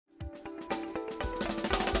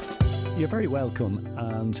You're very welcome,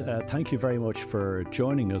 and thank you very much for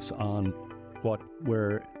joining us on what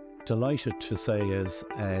we're delighted to say is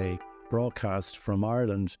a broadcast from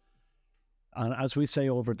Ireland. And as we say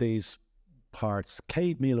over these parts,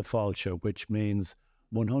 Céad Míle Fáilte, which means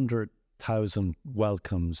 100,000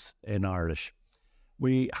 welcomes in Irish.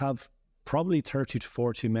 We have probably 30 to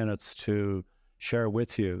 40 minutes to share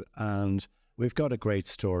with you, and we've got a great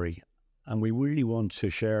story, and we really want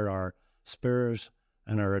to share our spirit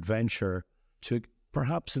and our adventure to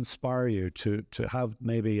perhaps inspire you to have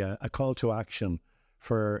maybe a call to action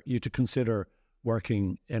for you to consider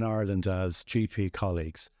working in Ireland as GP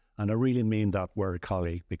colleagues. And I really mean that word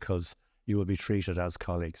colleague, because you will be treated as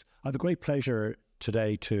colleagues. I have a great pleasure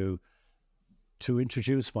today to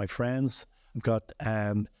introduce my friends. I've got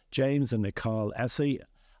James and Nicole Essie.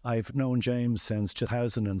 I've known James since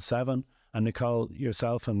 2007, and Nicole,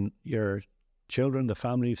 yourself and your children, the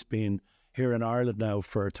family's been here in Ireland now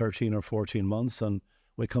for 13 or 14 months, and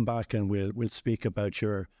we'll come back and we'll speak about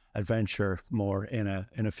your adventure more in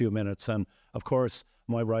a few minutes. And of course,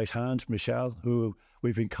 my right hand, Michelle, who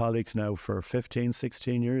we've been colleagues now for 15,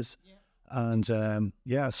 16 years.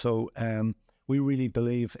 Yeah. And we really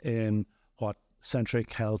believe in what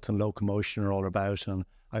centric health and locomotion are all about, and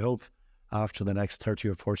I hope after the next 30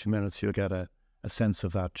 or 40 minutes you'll get a sense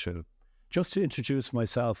of that too. Just to introduce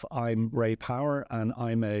myself, I'm Ray Power, and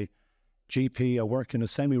I'm a GP. I work in a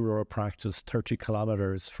semi-rural practice 30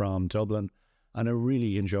 kilometres from Dublin, and I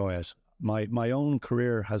really enjoy it. My own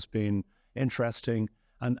career has been interesting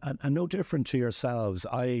and no different to yourselves.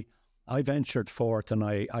 I ventured forth, and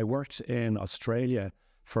I worked in Australia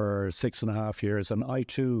for 6.5 years, and I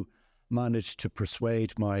too managed to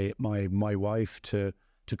persuade my wife to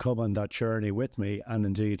come on that journey with me, and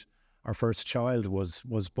indeed our first child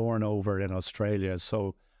was born over in Australia.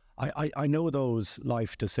 So I know those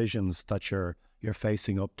life decisions that you're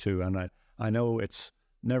facing up to, and I know it's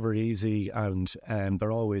never easy, and there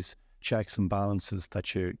are always checks and balances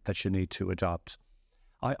that you need to adopt.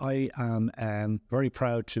 I am very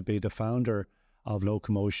proud to be the founder of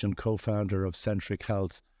Locumotion, co-founder of Centric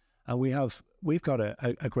Health, and we've got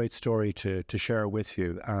a great story to share with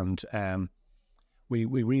you, and we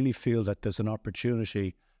really feel that there's an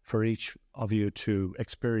opportunity for each of you to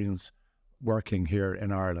experience working here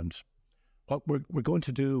in Ireland. What we're going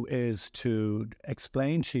to do is to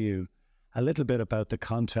explain to you a little bit about the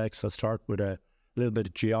context. I'll start with a little bit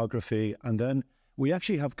of geography, and then we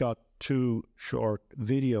actually have got 2 short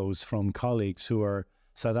videos from colleagues who are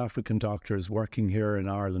South African doctors working here in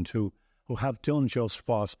Ireland who have done just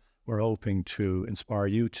what we're hoping to inspire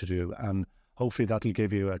you to do, and hopefully that'll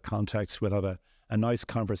give you a context. We'll have a nice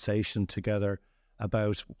conversation together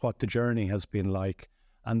about what the journey has been like,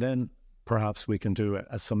 and then perhaps we can do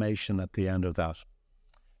a summation at the end of that.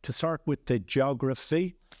 To start with the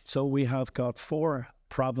geography, so we have got 4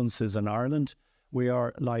 provinces in Ireland. We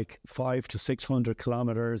are like 500 to 600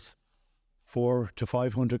 kilometres, 400 to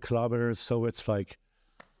 500 kilometres, so it's like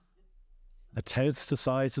a tenth the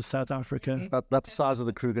size of South Africa. About the size of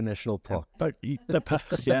the Kruger National Park.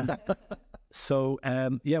 Yeah. So,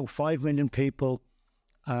 5 million people,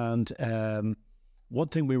 and one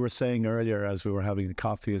thing we were saying earlier as we were having the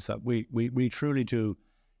coffee is that we truly do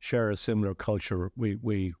share a similar culture.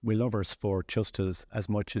 We love our sport just as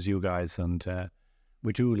much as you guys, and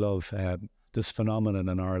we do love this phenomenon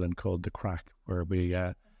in Ireland called the crack, where we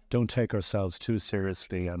don't take ourselves too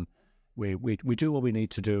seriously, and we do what we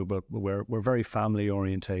need to do, but we're very family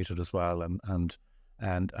orientated as well, and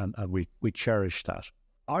we cherish that.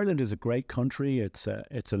 Ireland is a great country. It's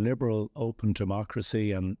a liberal, open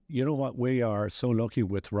democracy, and you know what? We are so lucky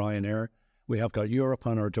with Ryanair. We have got Europe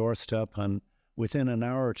on our doorstep, and within an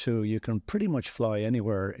hour or two, you can pretty much fly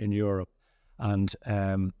anywhere in Europe and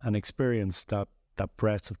experience that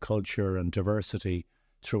breadth of culture and diversity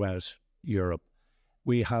throughout Europe.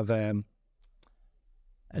 We have a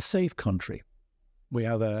safe country. We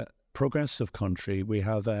have a progressive country. We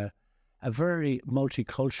have a very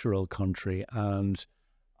multicultural country, and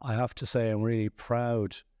I have to say I'm really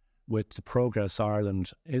proud with the progress Ireland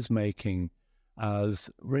is making as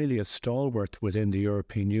really a stalwart within the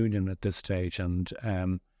European Union at this stage. And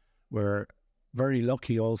we're very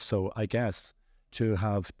lucky also, I guess, to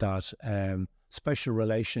have that special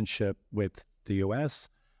relationship with the US,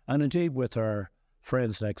 and indeed with our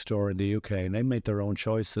friends next door in the UK. And they made their own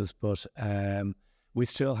choices, but we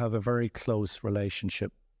still have a very close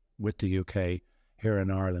relationship with the UK here in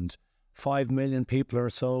Ireland. 5 million people or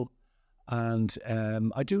so, and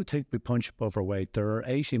I do think we punch above our weight. There are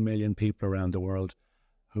 80 million people around the world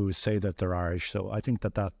who say that they're Irish, so I think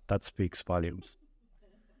that speaks volumes.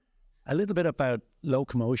 A little bit about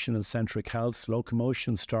Locumotion and Centric Health.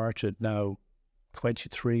 Locumotion started now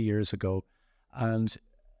 23 years ago, and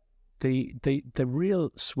the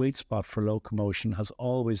real sweet spot for Locumotion has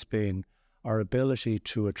always been our ability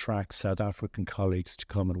to attract South African colleagues to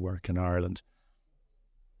come and work in Ireland.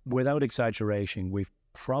 Without exaggerating, we've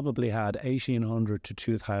probably had 1,800 to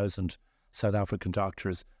 2,000 South African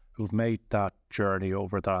doctors who've made that journey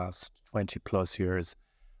over the last 20 plus years,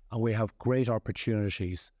 and we have great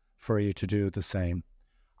opportunities for you to do the same.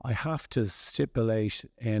 I have to stipulate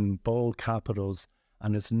in bold capitals,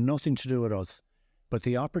 and it's nothing to do with us, but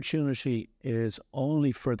the opportunity is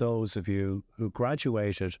only for those of you who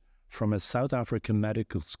graduated from a South African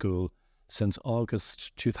medical school since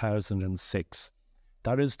August 2006.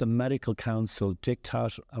 That is the Medical Council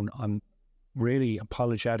diktat, and I'm really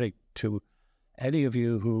apologetic to any of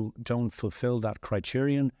you who don't fulfill that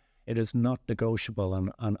criterion. It is not negotiable,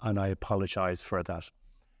 and I apologise for that.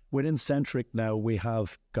 Within Centric now, we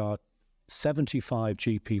have got 75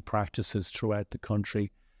 GP practices throughout the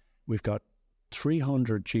country. We've got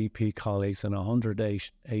 300 GP colleagues and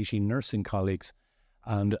 180 nursing colleagues,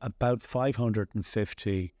 and about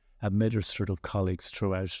 550 administrative colleagues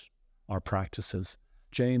throughout our practices.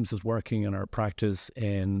 James is working in our practice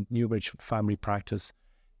in Newbridge Family Practice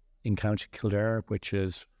in County Kildare, which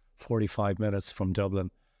is 45 minutes from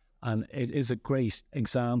Dublin. And it is a great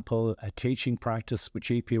example, a teaching practice with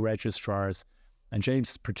GP registrars. And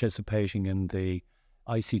James is participating in the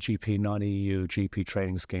ICGP non-EU GP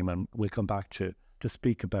training scheme, and we'll come back to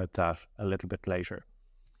speak about that a little bit later.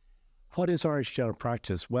 What is Irish General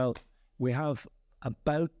Practice? Well, we have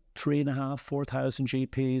about 3,500, 4,000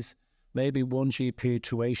 GPs, maybe one GP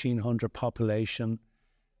to 1,800 population.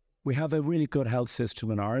 We have a really good health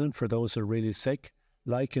system in Ireland for those who are really sick.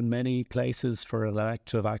 Like in many places for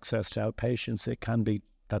elective access to outpatients, it can be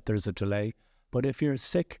that there's a delay. But if you're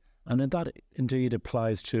sick, and that indeed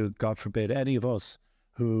applies to, God forbid, any of us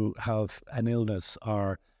who have an illness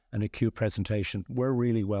or an acute presentation, we're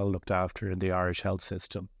really well looked after in the Irish health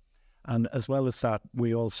system. And as well as that,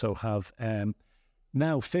 we also have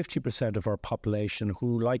now 50% of our population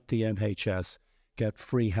who, like the NHS, get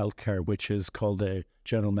free healthcare, which is called the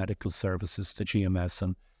General Medical Services, the GMS,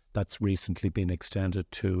 and that's recently been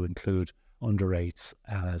extended to include under 8s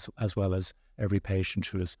as well as every patient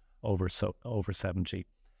who is over 70.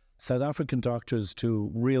 South African doctors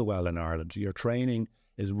do real well in Ireland. Your training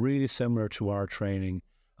is really similar to our training,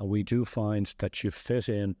 and we do find that you fit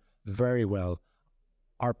in very well.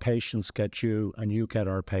 Our patients get you and you get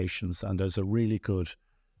our patients, and there's a really good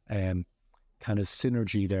kind of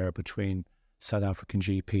synergy there between South African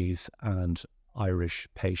GPs and Irish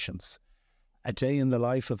patients. A day in the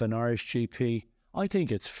life of an Irish GP, I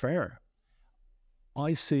think it's fair.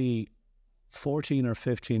 I see 14 or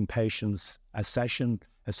 15 patients a session.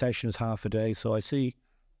 A session is half a day, so I see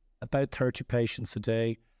about 30 patients a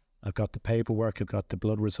day. I've got the paperwork, I've got the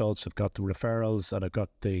blood results, I've got the referrals, and I've got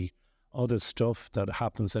the other stuff that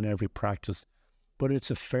happens in every practice. But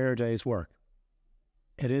it's a fair day's work.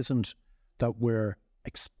 It isn't that we're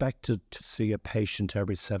expected to see a patient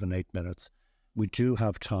every 7-8 minutes. We do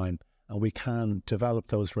have time, and we can develop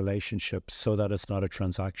those relationships so that it's not a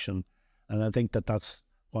transaction. And I think that that's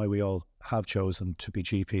why we all have chosen to be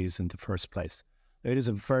GPs in the first place. It is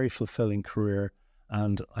a very fulfilling career,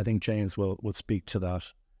 and I think James will speak to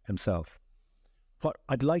that himself. What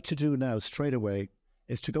I'd like to do now straight away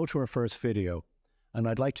is to go to our first video, and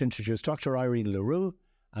I'd like to introduce Dr. Irene Leroux.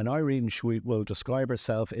 And Irene will describe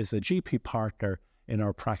herself as a GP partner in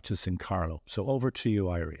our practice in Carlow. So over to you,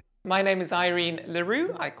 Irene. My name is Irene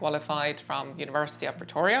Leroux. I qualified from the University of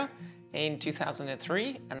Pretoria in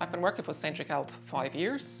 2003, and I've been working for Centric Health 5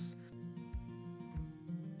 years.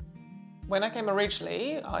 When I came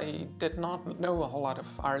originally, I did not know a whole lot of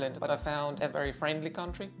Ireland, but I found a very friendly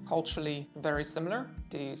country, culturally very similar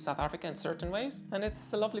to South Africa in certain ways, and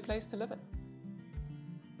it's a lovely place to live in.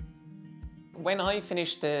 When I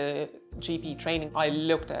finished the GP training, I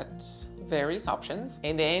looked at various options.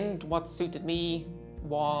 In the end, what suited me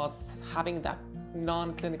was having that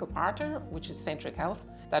non-clinical partner, which is Centric Health,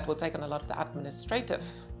 that will take on a lot of the administrative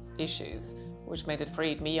issues, which made it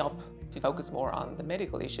freed me up to focus more on the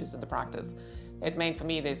medical issues in the practice. It meant for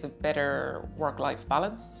me there's a better work-life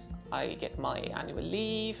balance. I get my annual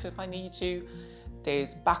leave if I need to.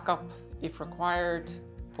 There's backup if required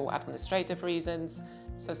for administrative reasons.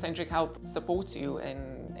 So Centric Health supports you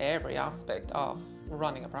in every aspect of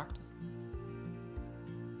running a practice.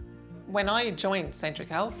 When I joined Centric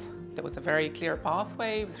Health, there was a very clear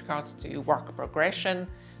pathway with regards to work progression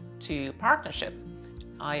to partnership.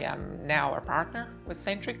 I am now a partner with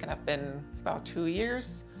Centric, and I've been about 2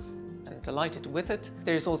 years. And delighted with it.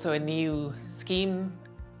 There's also a new scheme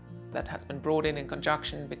that has been brought in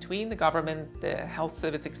conjunction between the government, the Health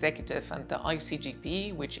Service Executive and the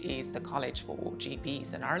ICGP, which is the College for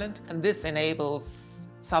GPs in Ireland. And this enables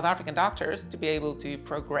South African doctors to be able to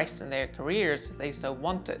progress in their careers if they so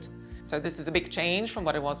wanted. So this is a big change from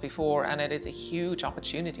what it was before, and it is a huge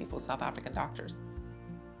opportunity for South African doctors.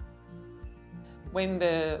 When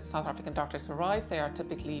the South African doctors arrive, they are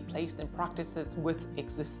typically placed in practices with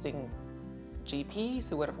existing GPs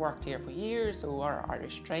who would have worked here for years, who are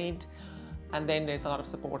Irish trained, and then there's a lot of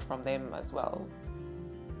support from them as well.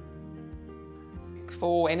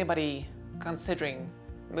 For anybody considering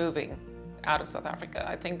moving out of South Africa,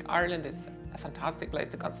 I think Ireland is a fantastic place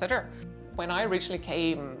to consider. When I originally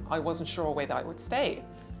came, I wasn't sure whether I would stay.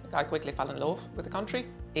 I quickly fell in love with the country.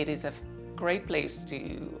 It is a great place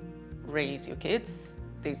to raise your kids.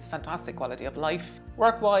 There's fantastic quality of life.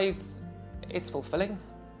 Work-wise, it's fulfilling.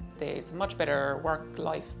 There's a much better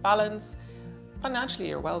work-life balance. Financially,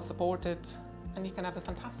 you're well supported, and you can have a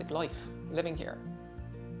fantastic life living here.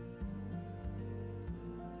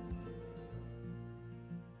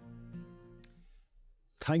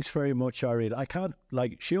 Thanks very much, Irene. I can't,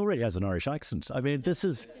 she already has an Irish accent. I mean, this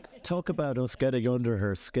is, talk about us getting under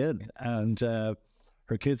her skin. And her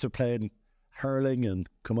kids are playing hurling and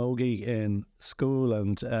camogie in school,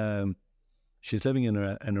 and she's living in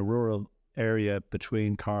a rural area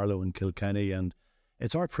between Carlow and Kilkenny, and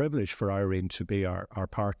it's our privilege for Irene to be our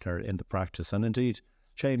partner in the practice. And indeed,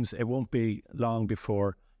 James, it won't be long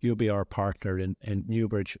before you'll be our partner in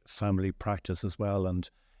Newbridge Family Practice as well. And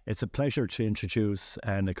it's a pleasure to introduce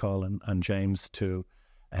Nicole and James to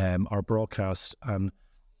our broadcast. And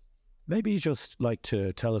maybe you'd just like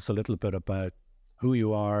to tell us a little bit about who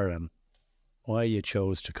you are and why you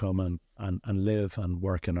chose to come and live and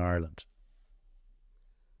work in Ireland.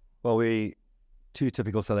 Well, we two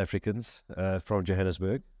typical South Africans from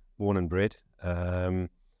Johannesburg, born and bred.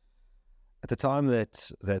 At the time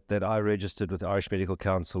that I registered with the Irish Medical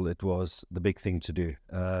Council, it was the big thing to do.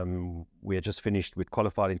 We had just finished, we'd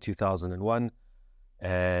qualified in 2001,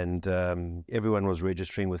 and everyone was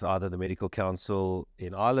registering with either the Medical Council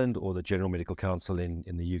in Ireland or the General Medical Council in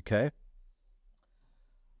the UK.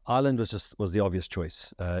 Ireland was the obvious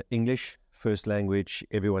choice. English, first language,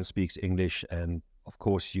 everyone speaks English, and of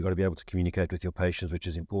course you got to be able to communicate with your patients, which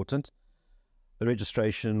is important. The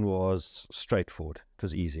registration was straightforward. It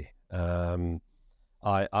was easy.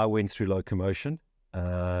 I went through Locumotion,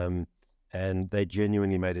 and they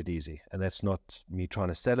genuinely made it easy. And that's not me trying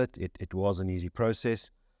to sell it. It was an easy process.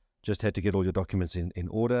 Just had to get all your documents in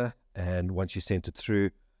order, and once you sent it through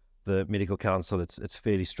the Medical Council, it's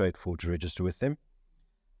fairly straightforward to register with them.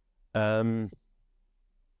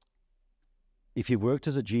 If you've worked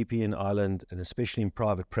as a GP in Ireland, and especially in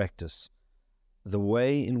private practice, the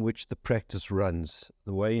way in which the practice runs,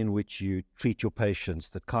 the way in which you treat your patients,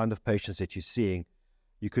 the kind of patients that you're seeing,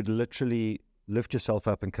 you could literally lift yourself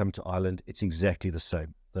up and come to Ireland. It's exactly the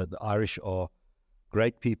same. The Irish are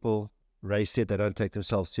great people. Ray said they don't take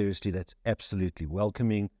themselves seriously. That's absolutely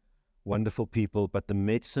welcoming, wonderful people, but the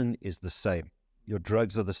medicine is the same. Your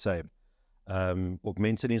drugs are the same.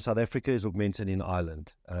 Augmentin in South Africa is Augmentin in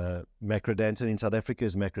Ireland. Macrodantin in South Africa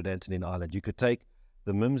is Macrodantin in Ireland. You could take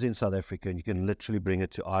the MIMS in South Africa and you can literally bring it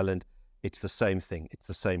to Ireland. It's the same thing. It's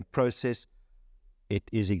the same process. It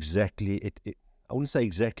is exactly, I wouldn't say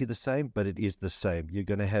exactly the same, but it is the same. You're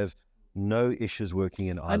going to have no issues working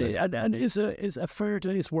in Ireland. And is a fair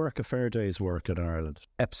day's work in Ireland?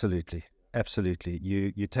 Absolutely. Absolutely.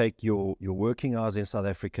 You take your working hours in South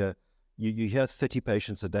Africa, you hear 30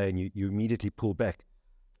 patients a day and you immediately pull back.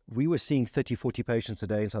 We were seeing 30, 40 patients a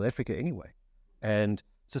day in South Africa anyway. And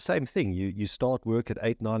it's the same thing. You start work at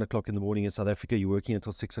 8, 9 o'clock in the morning in South Africa, you're working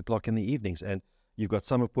until 6 o'clock in the evenings. And you've got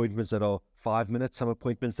some appointments that are 5 minutes, some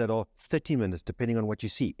appointments that are 30 minutes, depending on what you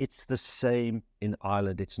see. It's the same in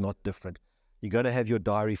Ireland. It's not different. You're going to have your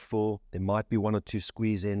diary full. There might be 1 or 2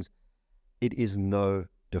 squeeze-ins. It is no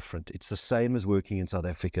different. It's the same as working in South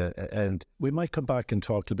Africa. And we might come back and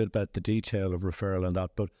talk a bit about the detail of referral and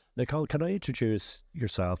that, but Nicole, can I introduce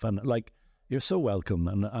yourself? And you're so welcome,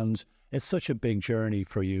 and it's such a big journey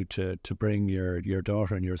for you to bring your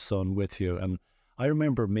daughter and your son with you. And I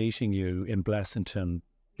remember meeting you in Blessington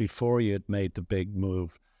before you had made the big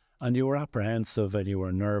move, and you were apprehensive and you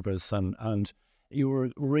were nervous, and you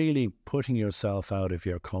were really putting yourself out of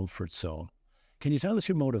your comfort zone. Can you tell us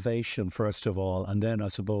your motivation, first of all, and then I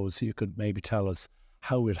suppose you could maybe tell us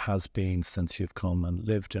how it has been since you've come and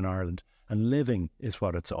lived in Ireland, and living is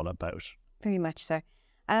what it's all about. Very much so.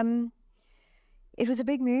 It was a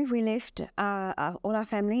big move. We left all our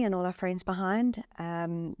family and all our friends behind,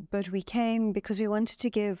 but we came because we wanted to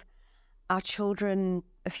give our children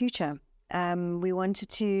a future. We wanted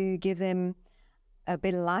to give them a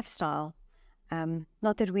better lifestyle.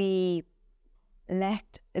 Not that we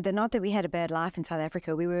had a bad life in South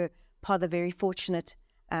Africa. We were part of a very fortunate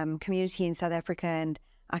community in South Africa, and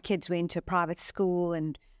our kids went to private school,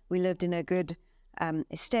 and we lived in a good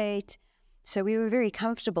estate. So we were very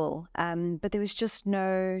comfortable, but there was just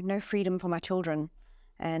no freedom for my children.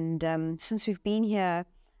 And since we've been here,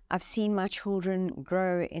 I've seen my children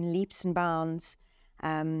grow in leaps and bounds.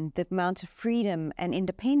 The amount of freedom and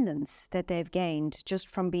independence that they've gained just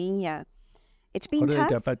from being here. It's been tough.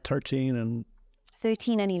 They're about 13 and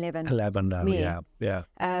 13 and 11. 11 now, yeah.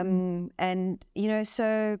 And, you know,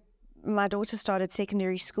 so my daughter started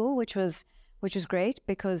secondary school, which was great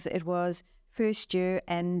because it was first year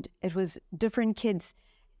and it was different kids.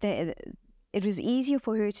 It was easier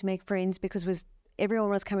for her to make friends because everyone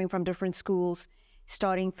was coming from different schools,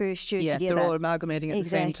 starting first year together. They're all amalgamating at the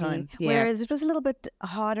same time. Yeah. Whereas it was a little bit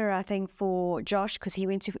harder, I think, for Josh because he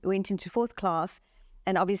went into fourth class,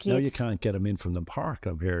 and obviously you can't get him in from the park,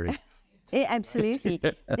 I'm hearing. Yeah, absolutely,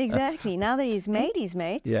 exactly. Now that he's made his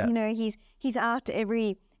mates, you know, he's out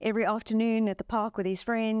every afternoon at the park with his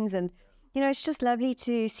friends, and you know, it's just lovely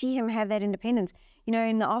to see him have that independence. You know,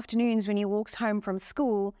 in the afternoons when he walks home from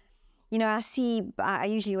school, you know, I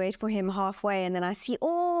usually wait for him halfway, and then I see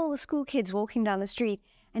all the school kids walking down the street,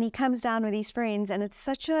 and he comes down with his friends, and it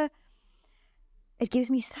gives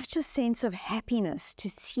me such a sense of happiness to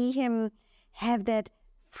see him have that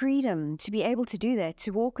freedom to be able to do that,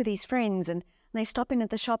 to walk with his friends, and they stop in at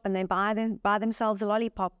the shop and they buy themselves a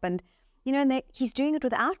lollipop, and you know, and he's doing it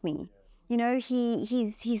without me. You know,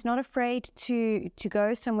 he's not afraid to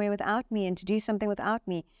go somewhere without me and to do something without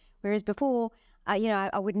me. Whereas before, you know,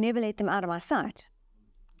 I would never let them out of my sight.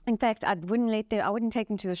 In fact, I wouldn't take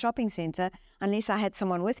them to the shopping center unless I had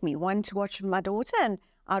someone with me, one to watch my daughter and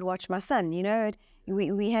I'd watch my son. You know,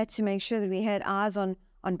 we had to make sure that we had eyes on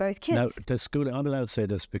both kids. Now, the schooling, I'm allowed to say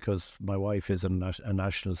this because my wife is a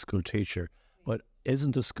national school teacher, but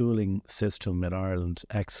isn't the schooling system in Ireland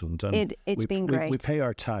excellent? And it's been great. We pay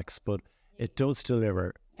our tax, but it does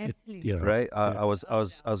deliver. Absolutely. You know, Right. I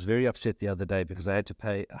was very upset the other day because I had to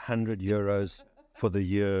pay €100 for the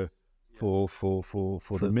year for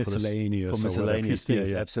miscellaneous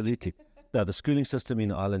things. Yeah. Absolutely. No, the schooling system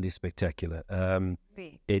in Ireland is spectacular.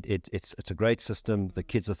 It's a great system. The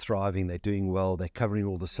kids are thriving. They're doing well. They're covering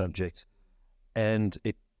all the subjects, and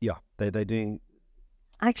they're doing.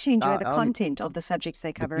 I actually enjoy the content of the subjects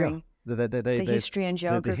they're covering. The history and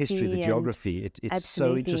geography. The geography. It's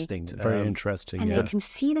so interesting. It's very interesting. And they can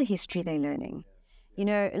see the history they're learning. You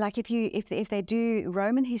know, like if they do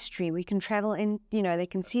Roman history, we can travel in. You know, they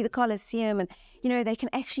can see the Colosseum, and you know, they can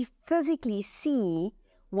actually physically see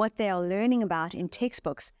what they are learning about in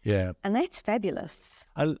textbooks. Yeah. And that's fabulous.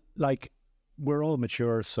 We're all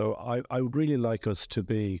mature, so I would really like us to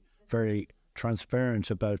be very transparent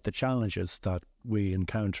about the challenges that we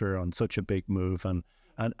encounter on such a big move, and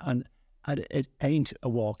it ain't a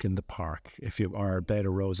walk in the park if you are a bed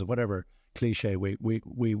of roses, whatever cliche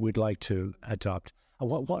we would like to adopt. And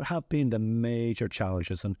what have been the major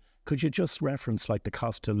challenges, and could you just reference like the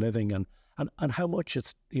cost of living and how much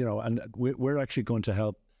it's, you know, and we're actually going to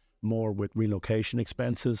help more with relocation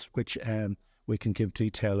expenses, which we can give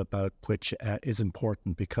detail about, which is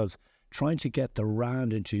important because trying to get the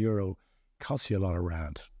rand into euro costs you a lot of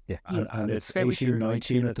rand. Yeah. And it's 18,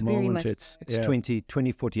 19 at the moment. It's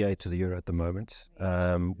 20.48 to the euro at the moment,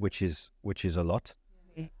 which is a lot.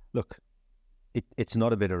 Yeah. Look, it's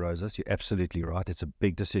not a bed of roses. You're absolutely right. It's a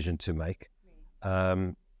big decision to make.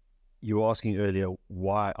 You were asking earlier,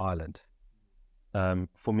 why Ireland?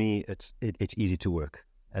 For me, it's easy to work,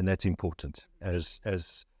 and that's important. As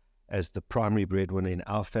the primary breadwinner in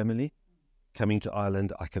our family, coming to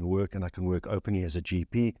Ireland, I can work, and I can work openly as a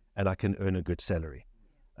GP, and I can earn a good salary.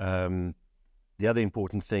 The other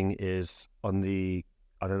important thing is I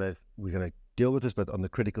don't know if we're going to deal with this, but on the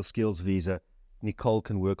critical skills visa, Nicole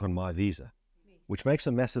can work on my visa, which makes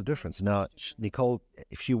a massive difference. Now, Nicole,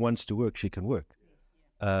 if she wants to work, she can work.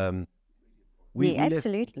 We left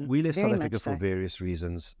South Africa for various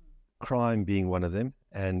reasons, crime being one of them.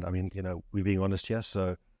 And I mean, you know, we're being honest here.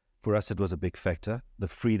 So for us, it was a big factor. The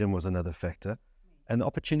freedom was another factor, and the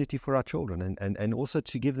opportunity for our children, and also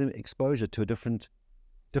to give them exposure to a different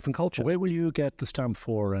culture. Where will you get the stamp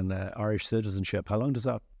for and Irish citizenship? How long does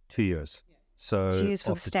that? 2 years. So 2 years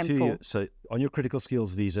for the stamp for. So on your critical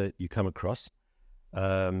skills visa, you come across.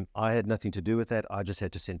 I had nothing to do with that. I just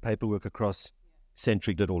had to send paperwork across.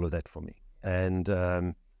 Centric did all of that for me, and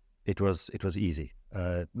it was easy.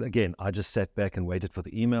 Again, I just sat back and waited for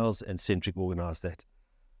the emails, and Centric organised that.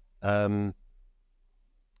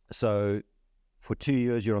 So for 2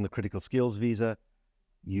 years, you're on the critical skills visa.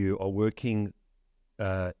 You are working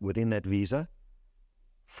within that visa.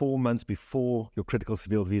 4 months before your critical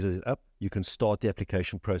skills visa is up, you can start the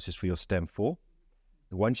application process for your stamp 4.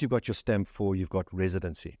 Once you've got your stamp 4, you've got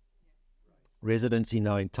residency. Residency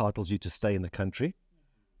now entitles you to stay in the country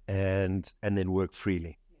and then work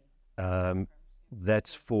freely.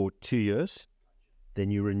 That's for 2 years. Then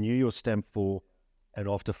you renew your stamp 4, and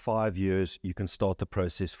after 5 years, you can start the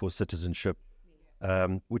process for citizenship,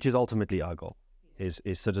 which is ultimately our goal, is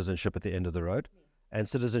citizenship at the end of the road, and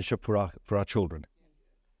citizenship for our children.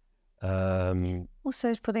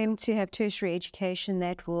 Also for them to have tertiary education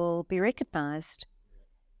that will be recognised.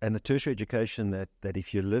 And a tertiary education that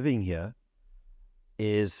if you're living here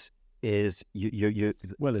is you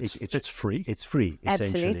well, it's free. It's free,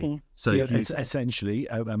 essentially. Absolutely. So yeah, it's essentially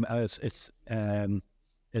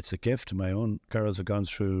it's a gift. My own girls have gone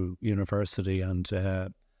through university, and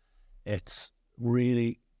it's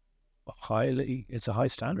really it's a high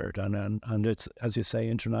standard, and it's, as you say,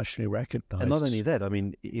 internationally recognised. And not only that, I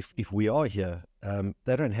mean, if we are here,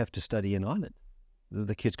 they don't have to study in Ireland.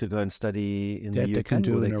 The kids could go and study in the UK. They can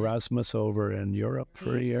do an Erasmus over in Europe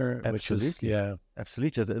for a year. Absolutely.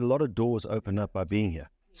 Absolutely. A lot of doors open up by being here.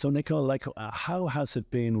 So, Nicole, like, how has it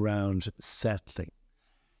been round settling?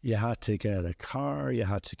 You had to get a car, you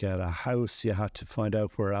had to get a house, you had to find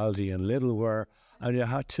out where Aldi and Lidl were, and you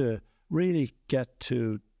had to really get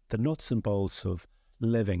to the nuts and bolts of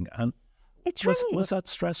living. And was that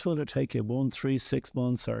stressful to take you 1, 3, 6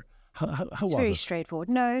 months, or how was it? It's very straightforward.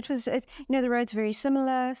 No, it's the roads are very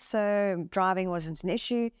similar, so driving wasn't an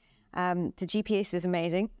issue. The GPS is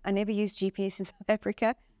amazing. I never used GPS in South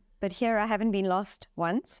Africa, but here I haven't been lost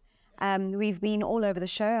once. We've been all over the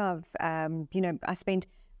show.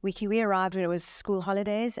 We arrived when it was school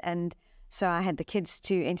holidays, and so I had the kids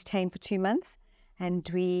to entertain for 2 months.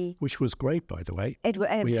 Which was great, by the way.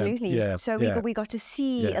 Absolutely. We got to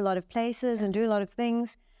see a lot of places and do a lot of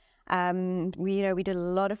things. We did a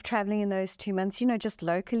lot of traveling in those 2 months, just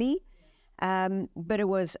locally. But it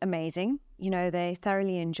was amazing. They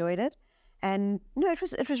thoroughly enjoyed it. And no,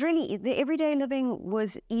 it was really, the everyday living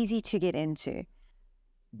was easy to get into.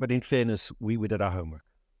 But in fairness, we did our homework.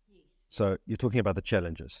 So you're talking about the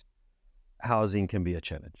challenges. Housing can be a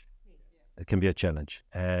challenge. It can be a challenge.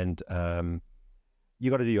 And you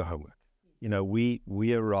got to do your homework.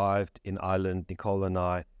 We arrived in Ireland, Nicole and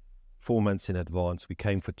I, 4 months in advance. We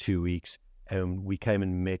came for 2 weeks, and we came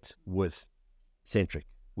and met with Centric.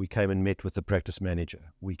 We came and met with the practice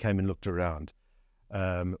manager. We came and looked around.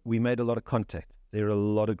 We made a lot of contact. There are a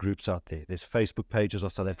lot of groups out there. There's Facebook pages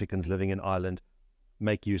of South Africans living in Ireland.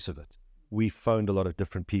 Make use of it. We phoned a lot of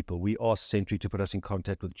different people. We asked Centric to put us in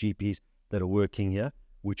contact with GPs that are working here,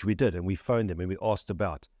 which we did, and we phoned them and we asked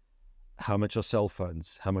about how much are cell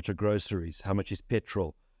phones, how much are groceries, how much is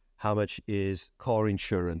petrol, how much is car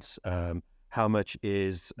insurance, how much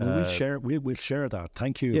is... we'll share that.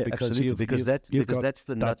 Thank you. Yeah, because that's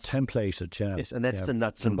the nuts. That templated, yeah. Yes, and that's the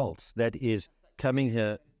nuts and bolts. That is coming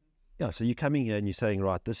here. Yeah, so you're coming here and you're saying,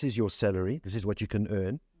 right, this is your salary, this is what you can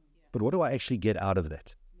earn, but what do I actually get out of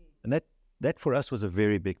that? And that for us was a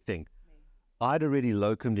very big thing. I'd already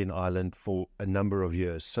locumed in Ireland for a number of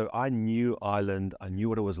years, so I knew Ireland, I knew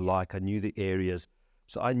what it was like, I knew the areas,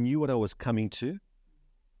 so I knew what I was coming to.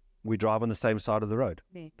 We drive on the same side of the road.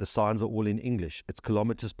 Yeah. The signs are all in English. It's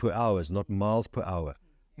kilometers per hour, not miles per hour.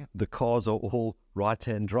 Yeah. The cars are all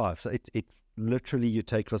right-hand drive. So it's literally you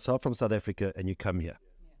take yourself from South Africa and you come here.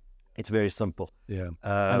 Yeah. It's very simple. Yeah,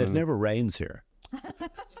 and it never rains here.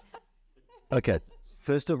 Okay.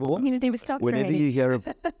 First of all, whenever you hear of...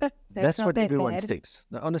 that's what everyone thinks.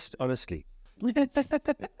 No, honestly.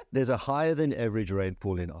 There's a higher than average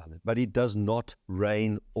rainfall in Ireland, but it does not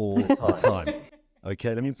rain all the time.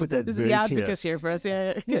 Okay, let me put that very clear. This is the advocacy here for us,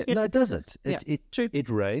 yeah. No, it doesn't. It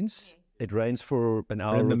rains. It rains for an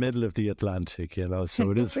hour. We're in the middle of the Atlantic, so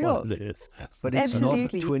it is what it is. But it's not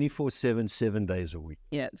 24/7, 7 days a week.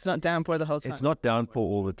 Yeah, it's not downpour the whole time. It's not downpour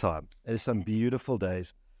all the time. There's some beautiful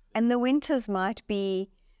days. And the winters might be,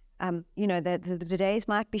 the days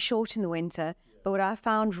might be short in the winter, but what I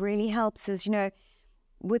found really helps is,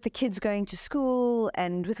 with the kids going to school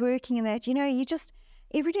and with working and that, you just...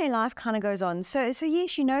 everyday life kind of goes on. So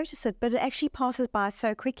yes, you notice it, but it actually passes by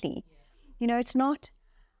so quickly. It's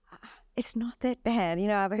not that bad.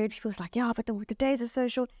 I've heard people like, yeah, but the days are so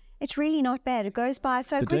short. It's really not bad. It goes by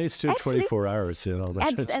so quickly. The days do 24 hours,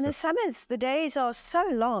 And the summers, the days are so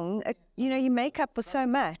long, you make up for so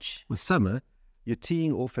much. With summer, you're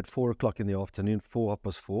teeing off at 4 o'clock in the afternoon, 4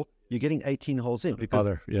 hours 4. you're getting 18 holes in because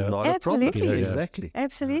not a problem. Absolutely. Exactly.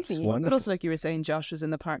 Absolutely. But also, like you were saying, Josh was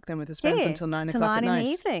in the park then with his friends until 9 o'clock at night. In the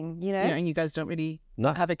evening, you know. And you guys don't really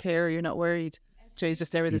have a care, you're not worried. Jay's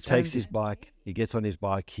just there with his friends. He friends. takes his bike, he gets on his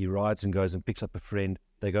bike, he rides and goes and picks up a friend.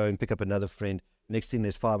 They go and pick up another friend. Next thing,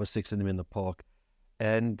 there's 5 or 6 of them in the park.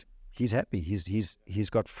 And he's happy. He's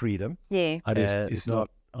got freedom. Yeah. And he's not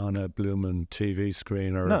on a blooming TV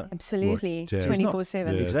screen or... No. Absolutely.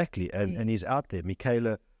 24/7. Exactly. And he's out there.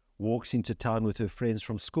 Michaela walks into town with her friends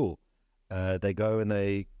from school. They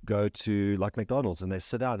go to like McDonald's and they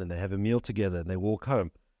sit down and they have a meal together and they walk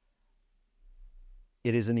home.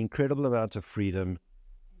 It is an incredible amount of freedom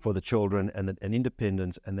for the children and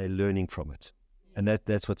independence, and they're learning from it. And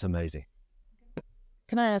that's what's amazing.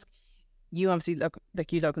 Can I ask, you obviously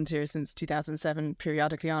locum here since 2007,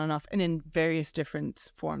 periodically on and off, and in various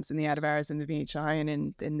different forms, in the out of hours, in the VHI,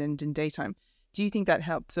 and in daytime. Do you think that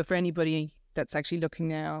helped? So for anybody that's actually looking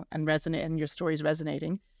now and and your story's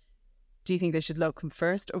resonating, do you think they should locum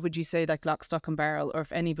first, or would you say like lock, stock and barrel, or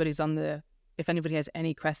if anybody has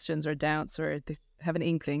any questions or doubts or they have an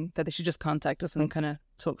inkling, that they should just contact us and kind of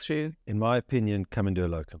talk through? In my opinion, come and do a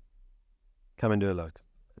locum. Come and do a locum.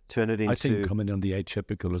 Turn it into... I think coming on the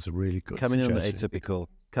atypical is a really good Coming suggestion. on the atypical,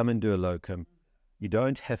 come and do a locum. You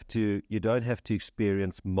don't have to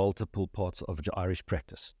experience multiple parts of Irish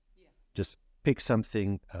practice. Just pick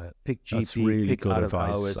something, pick GP, That's really pick good out advice,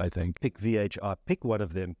 of hours, I think. pick VHR, pick one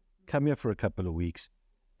of them, come here for a couple of weeks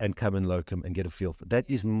and come and locum and get a feel for it. That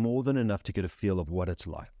is more than enough to get a feel of what it's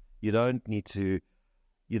like. You don't need to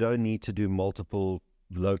do multiple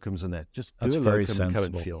locums and that. Just do a locum and come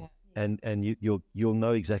and feel. And you'll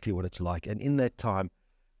know exactly what it's like. And in that time,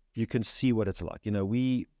 you can see what it's like. You know,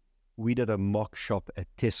 we did a mock shop at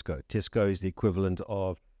Tesco. Tesco is the equivalent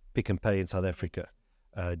of Pick and Pay in South Africa.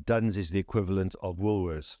 Dunn's is the equivalent of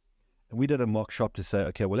Woolworths. And we did a mock shop to say,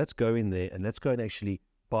 okay, well, let's go in there and let's go and actually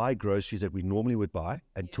buy groceries that we normally would buy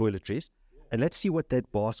and toiletries, and let's see what that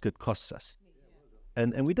basket costs us.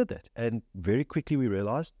 And we did that. And very quickly we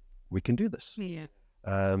realized we can do this. Yeah.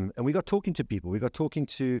 And we got talking to people. We got talking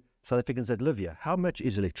to South Africans that live here. How much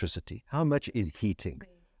is electricity? How much is heating?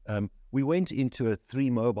 We went into a 3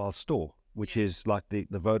 mobile store, which is like the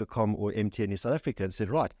Vodacom or MTN in South Africa, and said,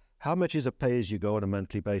 right, how much is a pay-as-you-go on a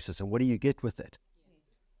monthly basis, and what do you get with it?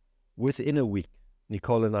 Within a week,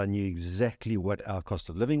 Nicole and I knew exactly what our cost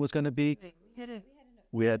of living was going to be.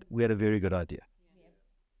 We had a very good idea.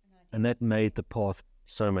 And that made the path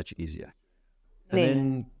so much easier. And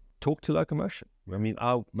then talk to Locumotion. I mean,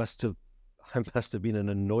 I must have been an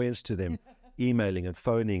annoyance to them, emailing and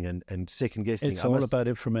phoning and second guessing. It's all about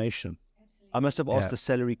information. I must have asked a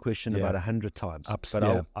salary question about 100 times.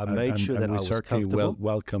 Absolutely. But I made sure that I was certainly comfortable.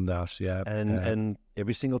 welcome that. Yeah. And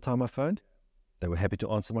every single time I phoned, they were happy to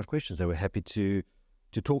answer my questions. They were happy to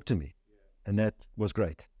talk to me. And that was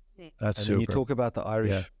great. That's and super. then you talk about the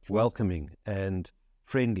Irish welcoming and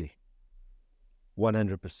friendly,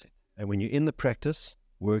 100%. And when you're in the practice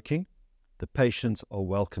working, the patients are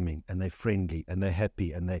welcoming and they're friendly and they're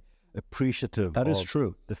happy and they're appreciative. That is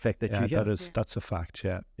true. The fact that you're here. That's a fact.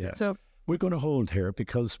 Yeah. So we're going to hold here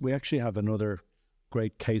because we actually have another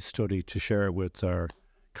great case study to share with our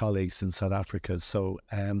colleagues in South Africa. So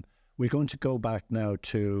we're going to go back now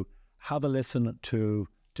to have a listen to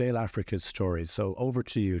Dale Africa's story. So over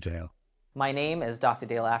to you, Dale. My name is Dr.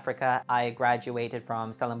 Dale Africa. I graduated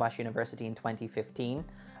from Stellenbosch University in 2015,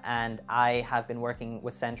 and I have been working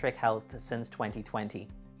with Centric Health since 2020.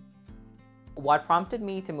 What prompted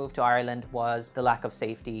me to move to Ireland was the lack of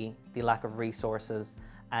safety, the lack of resources,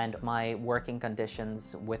 and my working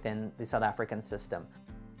conditions within the South African system.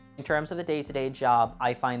 In terms of the day-to-day job,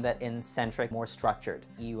 I find that in Centric more structured.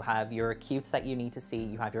 You have your acutes that you need to see,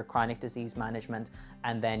 you have your chronic disease management,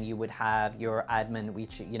 and then you would have your admin,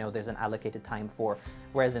 which there's an allocated time for.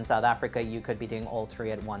 Whereas in South Africa, you could be doing all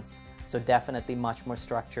 3 at once. So definitely much more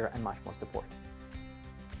structure and much more support.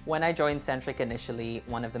 When I joined Centric initially,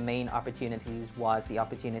 one of the main opportunities was the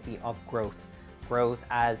opportunity of growth. Growth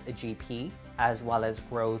as a GP, as well as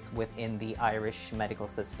growth within the Irish medical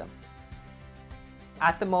system.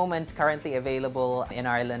 At the moment, currently available in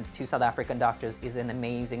Ireland to South African doctors is an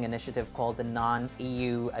amazing initiative called the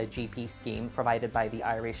Non-EU GP Scheme provided by the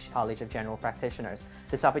Irish College of General Practitioners.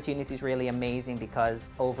 This opportunity is really amazing because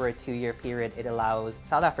over a 2-year period, it allows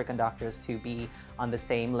South African doctors to be on the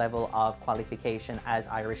same level of qualification as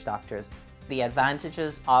Irish doctors. The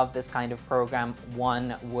advantages of this kind of program,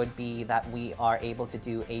 one would be that we are able to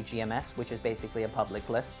do a GMS, which is basically a public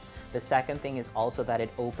list. The second thing is also that it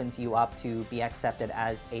opens you up to be accepted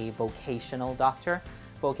as a vocational doctor.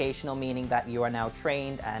 Vocational meaning that you are now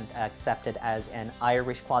trained and accepted as an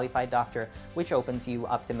Irish qualified doctor, which opens you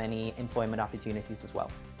up to many employment opportunities as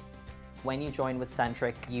well. When you join with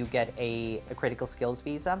Centric, you get a critical skills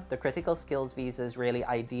visa. The critical skills visa is really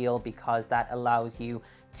ideal because that allows you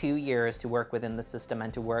 2 years to work within the system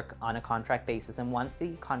and to work on a contract basis. And once the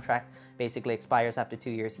contract basically expires after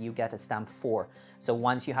 2 years, you get a stamp 4. So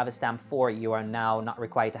once you have a stamp 4, you are now not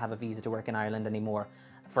required to have a visa to work in Ireland anymore.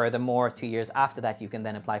 Furthermore, 2 years after that, you can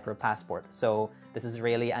then apply for a passport. So this is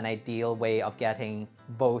really an ideal way of getting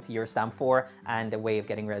both your stamp 4 and a way of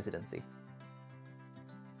getting residency.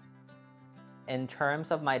 In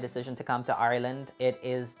terms of my decision to come to Ireland, it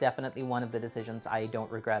is definitely one of the decisions I don't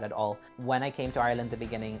regret at all. When I came to Ireland at the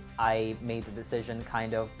beginning, I made the decision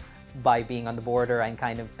kind of by being on the border and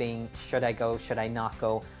kind of being, should I go, should I not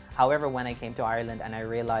go? However, when I came to Ireland and I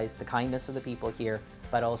realized the kindness of the people here,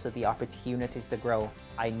 but also the opportunities to grow,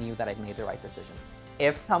 I knew that I'd made the right decision.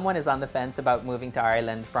 If someone is on the fence about moving to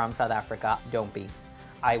Ireland from South Africa, don't be.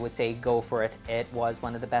 I would say go for it. It was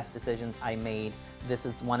one of the best decisions I made. This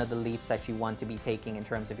is one of the leaps that you want to be taking in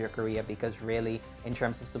terms of your career, because really, in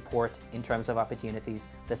terms of support, in terms of opportunities,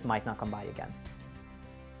 this might not come by again.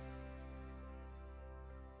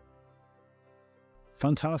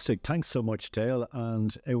 Fantastic. Thanks so much, Dale.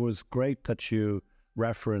 And it was great that you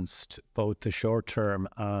referenced both the short-term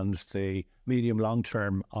and the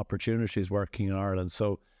medium-long-term opportunities working in Ireland.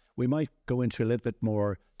 So we might go into a little bit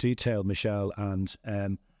more detail, Michelle,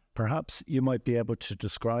 and perhaps you might be able to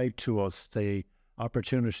describe to us the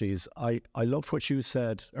opportunities. I loved what you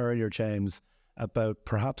said earlier, James, about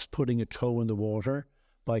perhaps putting a toe in the water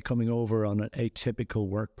by coming over on an atypical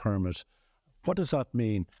work permit. What does that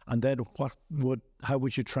mean? And then how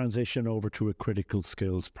would you transition over to a critical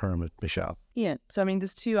skills permit, Michelle? Yeah, so I mean,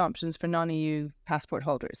 there's two options for non-EU passport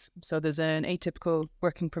holders. So there's an atypical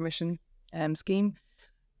working permission scheme,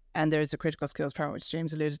 and there's a critical skills permit, which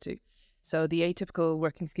James alluded to. So the atypical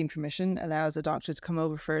working scheme permission allows a doctor to come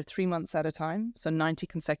over for 3 months at a time, so 90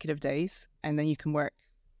 consecutive days, and then you can work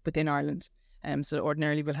within Ireland. So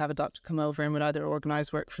ordinarily we'll have a doctor come over and we'll either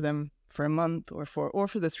organise work for them for a month or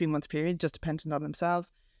for the 3 month period, just dependent on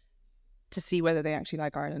themselves, to see whether they actually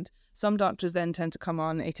like Ireland. Some doctors then tend to come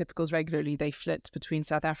on atypicals regularly. They flit between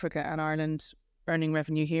South Africa and Ireland, earning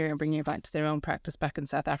revenue here and bringing it back to their own practice back in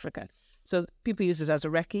South Africa. So people use it as a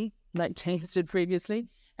recce, like James did previously,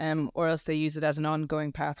 or else they use it as an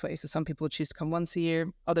ongoing pathway. So some people choose to come once a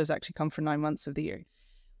year, others actually come for 9 months of the year.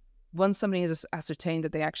 Once somebody has ascertained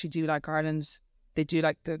that they actually do like Ireland, they do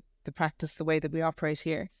like the practice, the way that we operate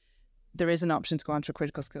here, there is an option to go on to a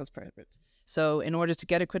critical skills permit. So in order to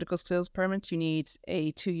get a critical skills permit, you need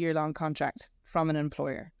a 2-year-long contract from an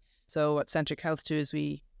employer. So what Centric Health do is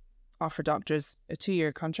we offer doctors a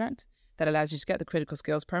 2-year contract that allows you to get the critical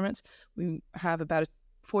skills permit. We have about a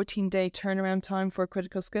 14-day turnaround time for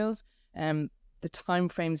critical skills. The time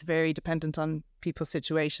frames vary dependent on people's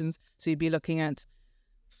situations. So you'd be looking at,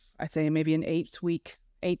 I'd say, maybe an 8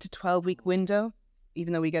 to 12 week window,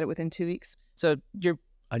 even though we get it within 2 weeks. So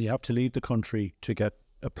and you have to leave the country to get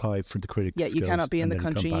applied for the critical skills. Yeah, you cannot be in the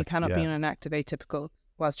country. You cannot be in an active atypical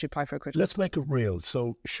whilst you apply for a critical. Let's make it real.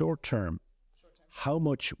 So short term, how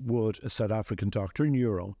much would a South African doctor in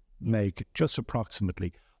euro make, just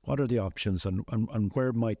approximately? What are the options and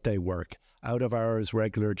where might they work? Out of hours,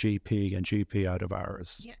 regular GP, and GP out of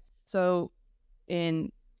hours? Yeah. So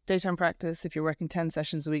in daytime practice, if you're working 10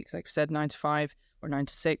 sessions a week, like we said, 9 to 5 or 9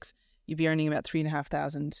 to 6, you'd be earning about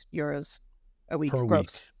 €3,500 a week. Per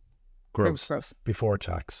gross. Week. Gross. Before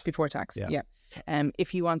tax. Before tax, yeah.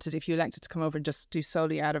 If you elected to come over and just do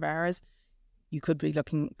solely out of hours, you could be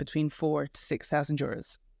looking between €4,000 to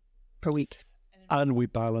 €6,000 per week. And we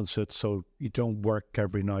balance it so you don't work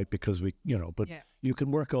every night because you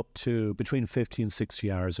can work up to between 50 and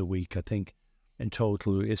 60 hours a week, I think. In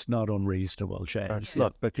total, it's not unreasonable, James. It's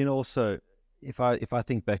not, but also, if I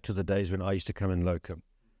think back to the days when I used to come in Locum,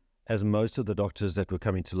 as most of the doctors that were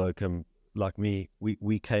coming to Locum, like me,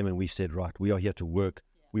 we came and we said, right, we are here to work.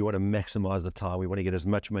 We want to maximize the time. We want to get as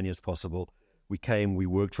much money as possible. We came, we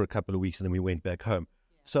worked for a couple of weeks, and then we went back home.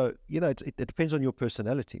 So, it depends on your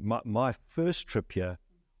personality. My first trip here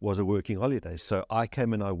was a working holiday. So I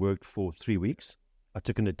came and I worked for 3 weeks. I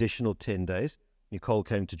took an additional 10 days. Nicole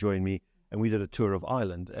came to join me, and we did a tour of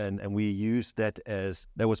Ireland. And we used that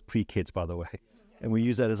was pre-kids, by the way. And we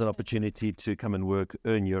used that as an opportunity to come and work,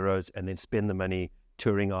 earn euros, and then spend the money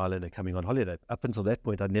touring Ireland and coming on holiday. Up until that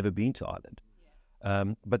point, I'd never been to Ireland.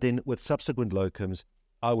 But then with subsequent locums,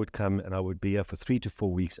 I would come and I would be here for 3 to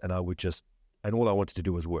 4 weeks, and and all I wanted to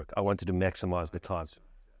do was work. I wanted to maximize the time.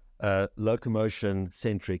 Locumotion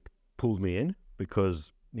Centric pulled me in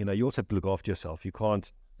because you also have to look after yourself. You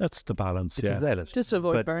can't. That's the balance. It's yeah. a balance. Just to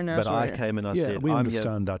avoid burnout. But I came and I said, we I'm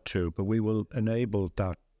understand that too, but we will enable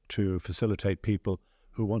that to facilitate people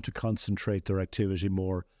who want to concentrate their activity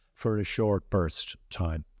more for a short burst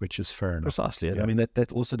time, which is fair enough. Precisely. Yeah. I mean,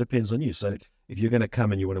 that also depends on you. So if you're going to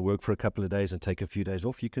come and you want to work for a couple of days and take a few days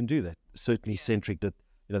off, you can do that. Certainly Centric did.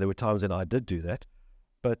 There were times when I did do that,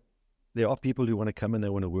 but there are people who want to come and they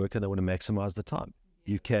want to work and they want to maximize the time.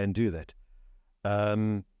 You can do that.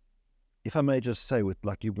 If I may just say, with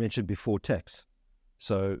like you mentioned before, tax.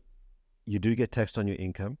 So you do get taxed on your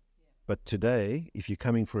income, but today, if you're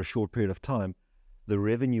coming for a short period of time, the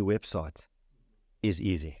revenue website is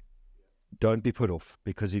easy. Don't be put off,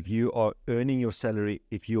 because if you are earning your salary,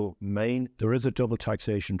 if your main... There is a double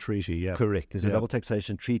taxation treaty, yeah. Correct. There's a double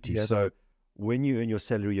taxation treaty. Yeah. So when you earn your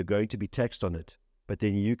salary, you're going to be taxed on it, but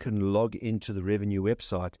then you can log into the revenue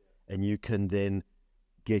website and you can then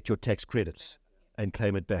get your tax credits and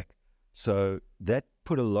claim it back. So that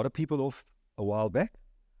put a lot of people off a while back,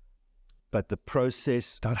 but the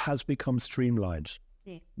process... That has become streamlined.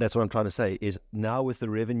 Yeah. That's what I'm trying to say, is now with the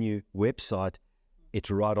revenue website, it's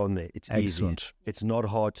right on there. It's Excellent. easy. It's not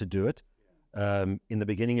hard to do it. In the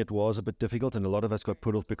beginning, it was a bit difficult, and a lot of us got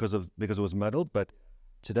put off because it was muddled. But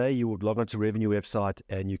today, you would log onto revenue website,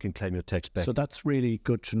 and you can claim your tax back. So that's really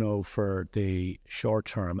good to know for the short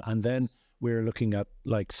term. And then we're looking at,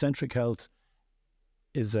 like, Centric Health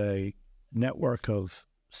is a network of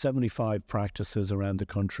 75 practices around the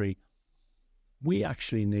country. We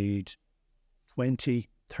actually need 20,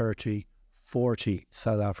 30, 40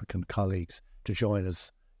 South African colleagues to join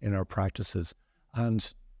us in our practices.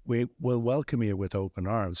 And we will welcome you with open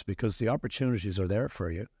arms, because the opportunities are there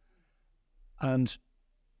for you and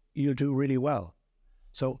you'll do really well.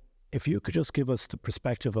 So if you could just give us the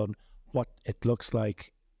perspective on what it looks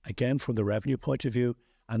like, again, from the revenue point of view.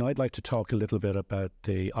 And I'd like to talk a little bit about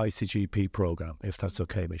the ICGP program, if that's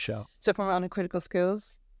okay, Michelle. So from on a critical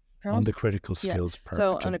skills... On the critical skills, perfect.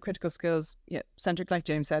 So on a critical skills, Centric, like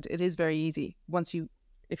James said, it is very easy.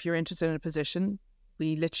 If you're interested in a position,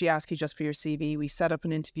 we literally ask you just for your CV. We set up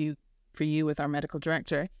an interview for you with our medical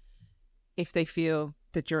director. If they feel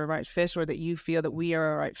that you're a right fit, or that you feel that we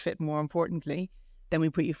are a right fit, more importantly, then we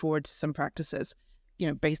put you forward to some practices,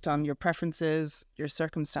 based on your preferences, your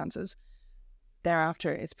circumstances.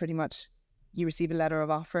 Thereafter, it's pretty much you receive a letter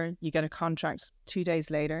of offer, you get a contract 2 days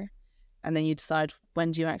later, and then you decide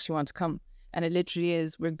when do you actually want to come. And it literally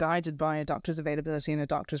is, we're guided by a doctor's availability and a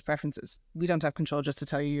doctor's preferences. We don't have control just to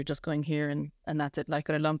tell you you're just going here and that's it, like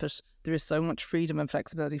at a lumpet. There is so much freedom and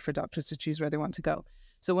flexibility for doctors to choose where they want to go.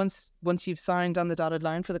 So once you've signed on the dotted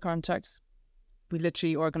line for the contract, we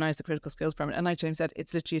literally organise the critical skills permit. And like James said,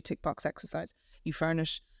 it's literally a tick box exercise. You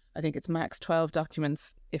furnish, I think it's max 12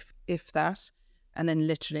 documents, if that. And then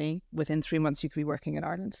literally within 3 months, you could be working in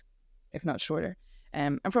Ireland, if not shorter.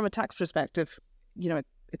 And from a tax perspective,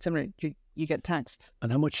 it's similar. You get taxed. And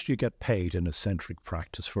how much do you get paid in a Centric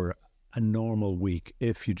practice for a normal week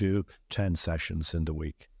if you do 10 sessions in the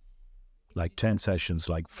week? Like 10 sessions,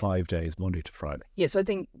 like 5 days, Monday to Friday. Yeah, so I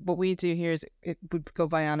think what we do here is it would go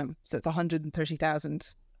by annum. So it's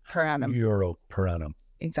 130,000 per annum. Euro per annum.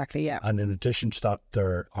 Exactly, yeah. And in addition to that,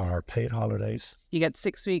 there are paid holidays. You get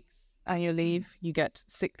 6 weeks annual leave, you get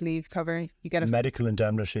sick leave cover, you get a medical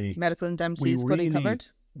indemnity. Medical indemnity is fully covered.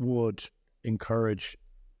 Would encourage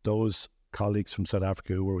those colleagues from South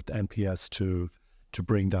Africa who were with NPS to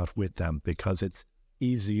bring that with them, because it's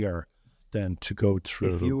easier than to go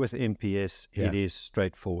through. If you're with NPS, it is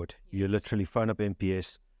straightforward. You literally phone up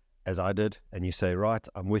NPS, as I did, and you say, right,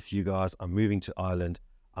 I'm with you guys, I'm moving to Ireland,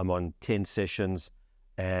 I'm on 10 sessions,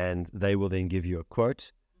 and they will then give you a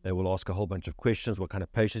quote. They will ask a whole bunch of questions, what kind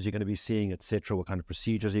of patients you're going to be seeing, etc., what kind of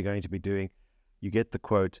procedures you're going to be doing. You get the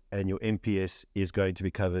quote, and your NPS is going to be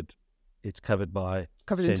covered. It's covered by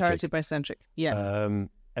Covered Centric. entirely by Centric, yeah.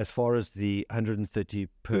 As far as the 130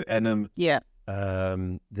 per annum,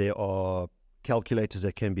 there are calculators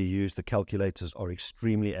that can be used. The calculators are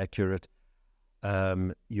extremely accurate.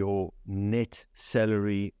 Your net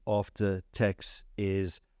salary after tax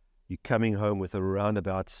is, you're coming home with around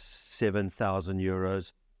about 7,000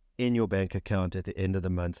 euros in your bank account at the end of the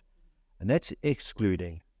month. And that's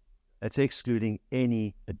excluding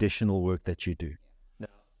any additional work that you do.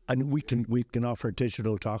 And we can offer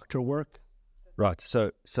digital doctor work. Right.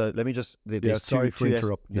 So let me just... Sorry for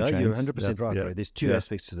interrupting you, No, James. you're 100% right. Yeah. Right. There's two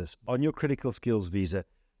aspects to this. On your critical skills visa,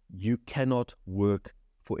 you cannot work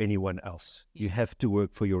for anyone else. You have to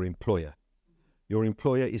work for your employer. Your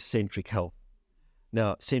employer is Centric Health.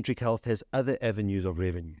 Now, Centric Health has other avenues of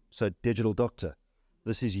revenue. So digital doctor,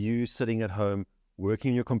 this is you sitting at home,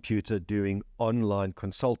 working on your computer, doing online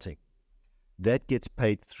consulting. that gets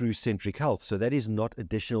paid through Centric Health. So that is not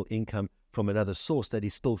additional income from another source. That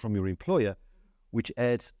is still from your employer, which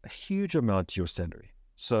adds a huge amount to your salary.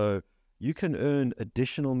 So you can earn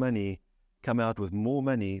additional money, come out with more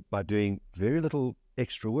money by doing very little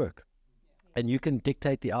extra work. And you can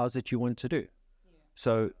dictate the hours that you want to do.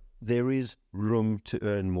 So there is room to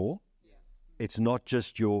earn more. It's not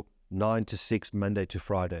just your 9 to 6, Monday to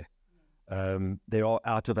Friday. There are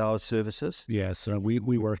out-of-hours services. Yes, and we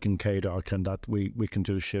work in KDOC, and that we can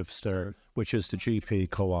do shifts there, which is the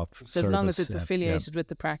GP co-op So service. as long as it's affiliated with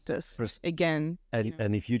the practice, again.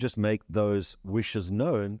 And if you just make those wishes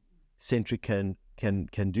known, Centric can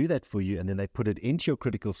do that for you, and then they put it into your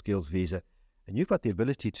critical skills visa, and you've got the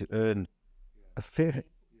ability to earn a fair...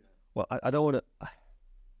 Well, I don't want to...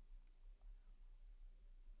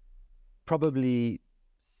 Probably,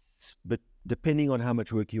 but depending on how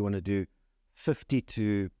much work you want to do, 50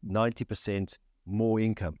 to 90% more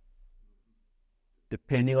income,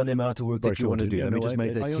 depending on the amount of work that you want to do. Yeah, Let me just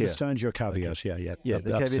make that clear. I understand your caveat. Okay. Yeah.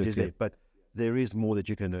 The caveat is there, but there is more that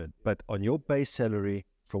you can earn. But on your base salary,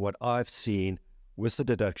 from what I've seen, with the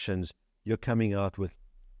deductions, you're coming out with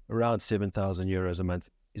around 7,000 euros a month.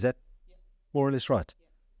 Is that more or less right?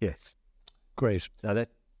 Yes. Great. Now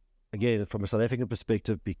that, again, from a South African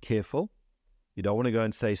perspective, be careful. You don't want to go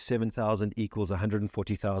and say 7,000 equals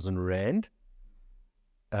 140,000 rand.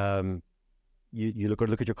 You look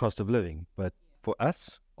at your cost of living. But for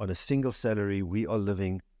us, on a single salary, we are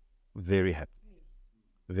living very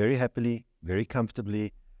happily, very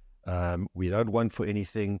comfortably. We don't want for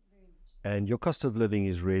anything. And your cost of living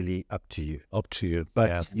is really up to you.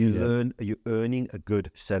 But you're earning a good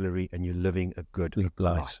salary and you're living a good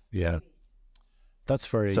life. Yeah. That's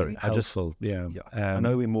very helpful. I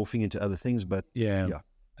know we're morphing into other things, but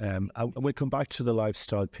we'll come back to the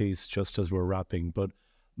lifestyle piece just as we're wrapping, but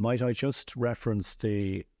might I just reference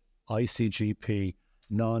the ICGP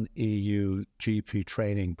non-EU GP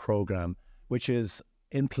training program, which is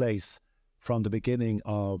in place from the beginning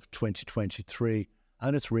of 2023,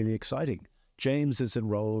 and it's really exciting. James is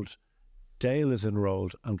enrolled, Dale is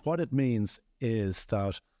enrolled, and what it means is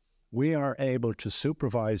that we are able to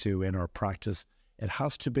supervise you in our practice. It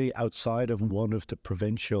has to be outside of one of the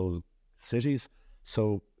provincial cities.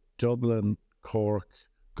 So Dublin, Cork,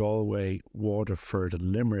 Galway, Waterford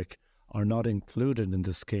and Limerick are not included in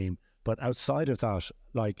the scheme. But outside of that,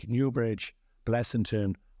 like Newbridge,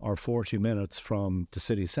 Blessington are 40 minutes from the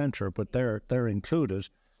city centre, but they're included.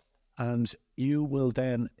 And you will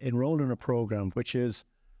then enroll in a programme which is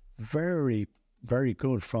very, very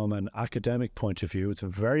good from an academic point of view. It's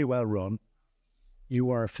very well run. You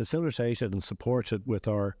are facilitated and supported with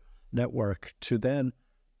our network to then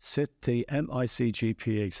sit the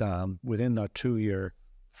MICGP exam within that 2-year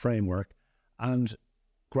framework and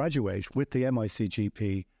graduate with the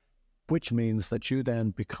MICGP, which means that you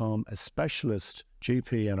then become a specialist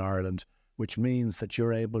GP in Ireland, which means that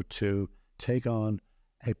you're able to take on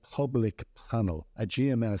a public panel, a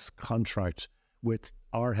GMS contract with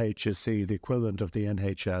RHSE, the equivalent of the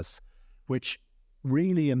NHS, which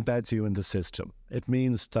really embeds you in the system. It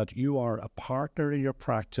means that you are a partner in your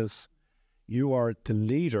practice, you are the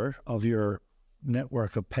leader of your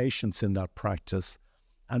network of patients in that practice,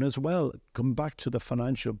 and as well, come back to the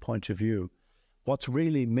financial point of view, what's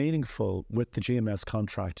really meaningful with the GMS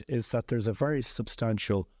contract is that there's a very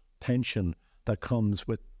substantial pension that comes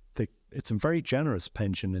with it's a very generous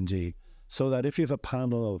pension indeed, so that if you have a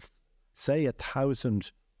panel of, say,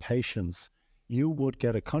 1,000 patients, you would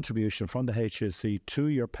get a contribution from the HSE to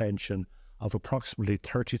your pension of approximately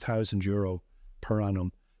 €30,000 per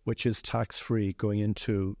annum, which is tax-free going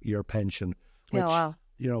into your pension. Which,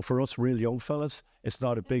 you know, for us real young fellas, it's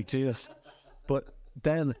not a big deal. But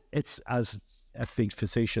then it's, as being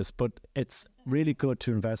facetious, but it's really good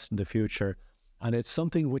to invest in the future. And it's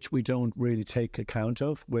something which we don't really take account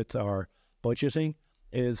of with our budgeting,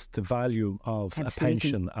 is the value of a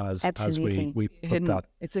pension as we put that.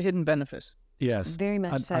 It's a hidden benefit. Yes. Very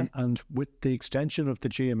much so. And with the extension of the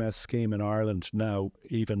GMS scheme in Ireland now,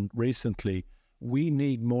 even recently, we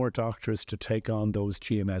need more doctors to take on those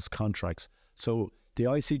GMS contracts. So the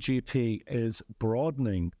ICGP is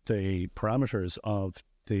broadening the parameters of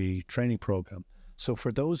the training program. So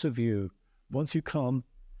for those of you, once you come,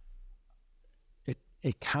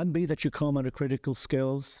 it can be that you come under critical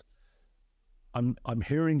skills. I'm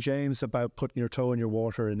hearing, James, about putting your toe in your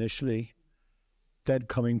water initially, then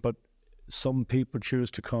coming, but some people choose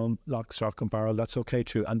to come lock, stock and barrel. That's okay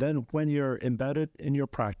too. And then when you're embedded in your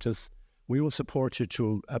practice, we will support you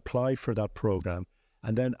to apply for that program.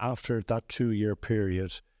 And then after that 2-year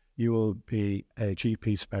period, you will be a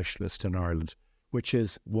GP specialist in Ireland, which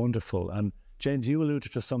is wonderful. And James, you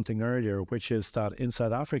alluded to something earlier, which is that in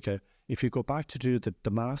South Africa, if you go back to do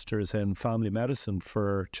the masters in family medicine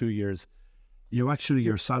for 2 years, your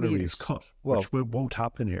salary is cut, which won't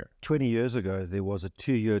happen here. 20 years ago, there was a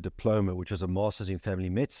 2-year diploma, which is a master's in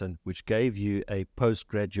family medicine, which gave you a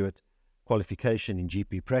postgraduate qualification in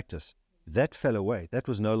GP practice. That fell away. That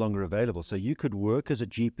was no longer available. So you could work as a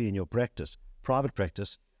GP in your practice, private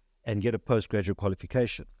practice, and get a postgraduate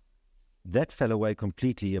qualification. That fell away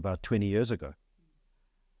completely about 20 years ago.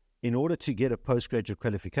 In order to get a postgraduate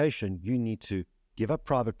qualification, you need to give up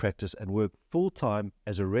private practice and work full-time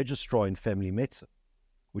as a registrar in family medicine,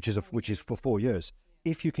 which is for 4 years,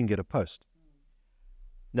 if you can get a post.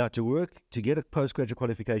 Now, to get a postgraduate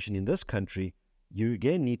qualification in this country, you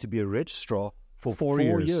again need to be a registrar for 4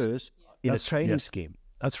 years in a training scheme.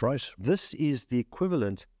 That's right. This is the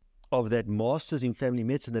equivalent of that master's in family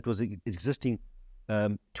medicine that was existing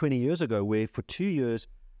 20 years ago, where for 2 years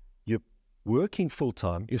you're working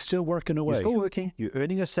full-time. You're still working away. You're still working. You're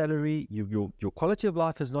earning a salary. Your quality of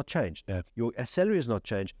life has not changed. Yeah. Your salary has not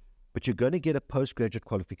changed, but you're going to get a postgraduate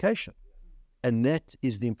qualification. And that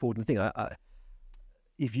is the important thing.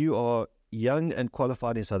 If you are young and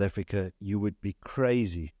qualified in South Africa, you would be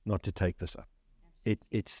crazy not to take this up.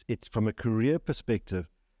 It's from a career perspective,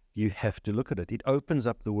 you have to look at it. It opens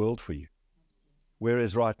up the world for you.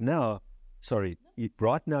 Whereas right now you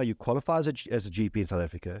qualify as a GP in South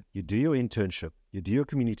Africa, you do your internship, you do your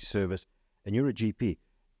community service, and you're a GP.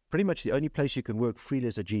 Pretty much the only place you can work freely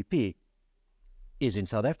as a GP is in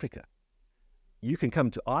South Africa. You can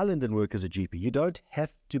come to Ireland and work as a GP. You don't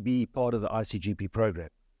have to be part of the ICGP program.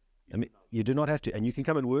 I mean, you do not have to. And you can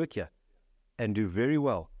come and work here and do very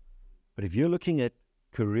well. But if you're looking at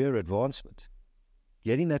career advancement,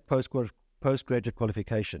 getting that postgraduate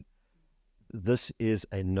qualification, this is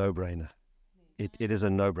a no-brainer. It is a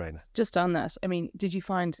no-brainer. Just on that, I mean, did you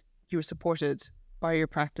find you were supported by your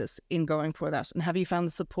practice in going for that? And have you found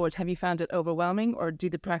the support? Have you found it overwhelming, or do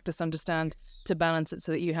the practice understand to balance it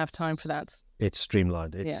so that you have time for that? It's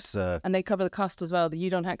streamlined. It's and they cover the cost as well. That you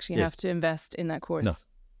don't actually have to invest in that course.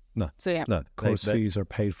 No. So yeah. No. Course fees are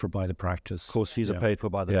paid for by the practice. Course fees are paid for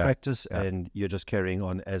by the practice, and you're just carrying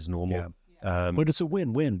on as normal. Yeah. But it's a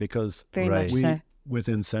win-win because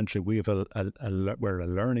within Centric, we have we're a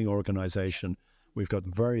learning organisation. We've got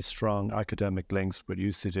very strong academic links with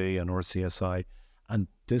UCD and RCSI, and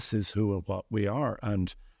this is who and what we are.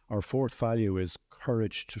 And our fourth value is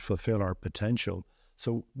courage to fulfill our potential.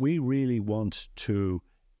 So we really want to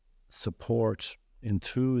support,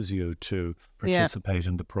 enthuse you to participate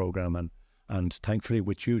in the program. And thankfully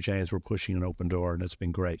with you, James, we're pushing an open door, and it's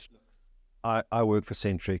been great. I work for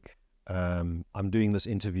Centric. I'm doing this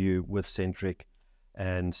interview with Centric,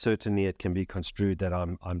 and certainly it can be construed that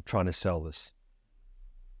I'm trying to sell this.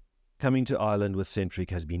 Coming to Ireland with Centric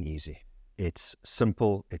has been easy. It's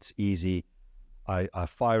simple, it's easy. I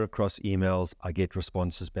fire across emails, I get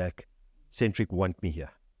responses back. Centric want me here.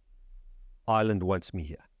 Ireland wants me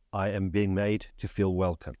here. I am being made to feel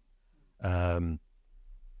welcome. I've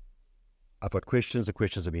got questions, the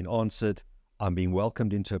questions have been answered. I'm being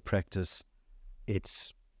welcomed into a practice.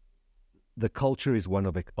 The culture is one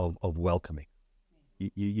of welcoming.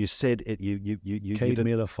 You said it, you Kate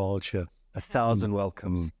Mila Falcha. 1,000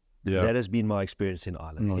 welcomes. Yeah. That has been my experience in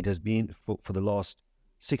Ireland. It has been for the last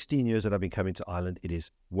 16 years that I've been coming to Ireland. It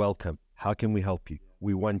is welcome. How can we help you?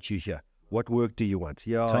 We want you here. What work do you want?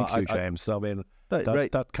 Yeah, thank you, James. I mean,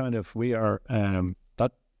 that kind of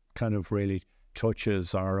that kind of really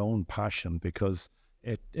touches our own passion, because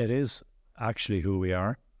it is actually who we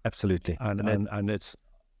are. Absolutely, and it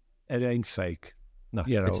ain't fake. No,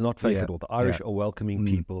 it's not fake at all. The Irish are welcoming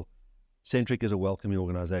people. Centric is a welcoming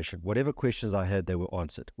organisation. Whatever questions I had, they were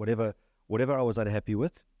answered. Whatever I was unhappy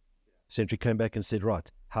with, Centric came back and said, right,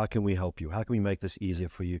 how can we help you? How can we make this easier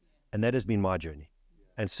for you? And that has been my journey,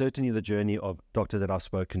 and certainly the journey of doctors that I've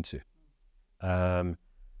spoken to.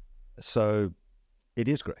 So it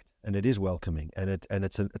is great, and it is welcoming, and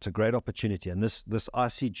it's a great opportunity. And this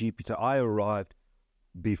ICGP, so I arrived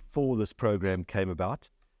before this program came about.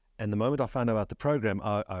 And the moment I found out about the program,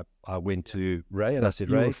 I went to Ray and I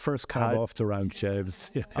said, Ray, you were first come off the round,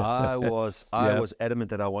 James. I was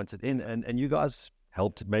adamant that I wanted in, and you guys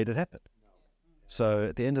made it happen. So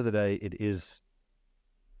at the end of the day, it is,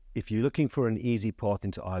 if you're looking for an easy path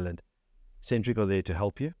into Ireland, Centric are there to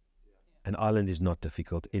help you. And Ireland is not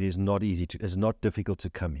difficult. It is not easy it's not difficult to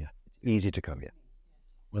come here. It's easy to come here.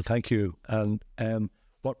 Well, thank you. And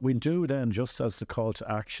what we do then, just as the call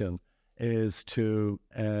to action, is to,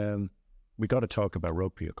 we got to talk about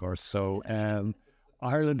rugby, of course. So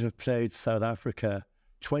Ireland have played South Africa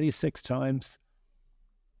 26 times.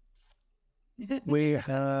 We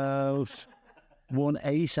have won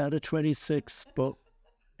 8 out of 26, but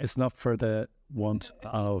it's not for the want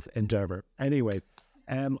of endeavour. Anyway,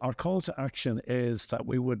 our call to action is that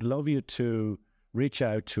we would love you to reach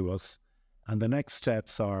out to us, and the next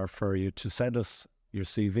steps are for you to send us your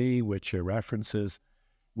CV with your references.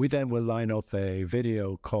 We then will line up a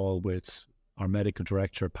video call with our medical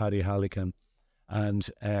director, Paddy Halligan, and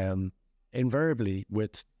invariably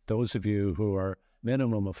with those of you who are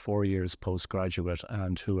minimum of 4 years postgraduate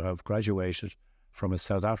and who have graduated from a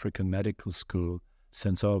South African medical school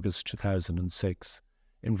since August 2006,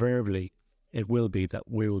 invariably it will be that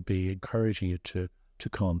we will be encouraging you to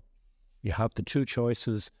come. You have the two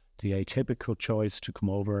choices, the atypical choice to come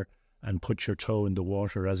over and put your toe in the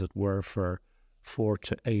water, as it were, for 4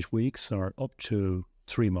 to 8 weeks or up to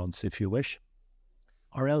 3 months if you wish.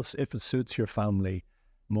 Or else, if it suits your family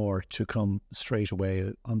more, to come straight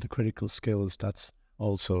away on the critical skills, that's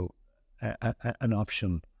also an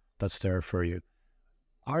option that's there for you.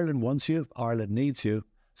 Ireland wants you, Ireland needs you.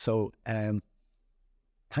 So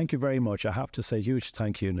thank you very much. I have to say huge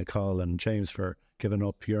thank you, Nicole and James, for giving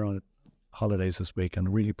up. You're on holidays this week, and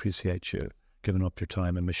I really appreciate you giving up your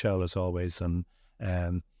time. And Michelle, as always. And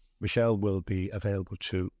Michelle will be available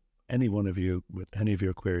to any one of you with any of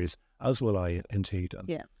your queries, as will I indeed. And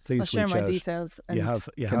yeah, please I'll share reach my out. details. And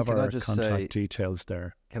You have our contact details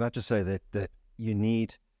there. Can I just say that you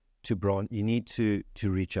need to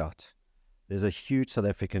reach out. There's a huge South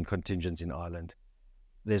African contingent in Ireland.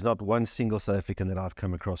 There's not one single South African that I've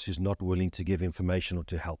come across who's not willing to give information or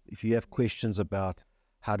to help. If you have questions about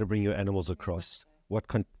how to bring your animals across,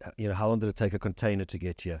 how long did it take a container to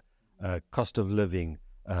get here, cost of living,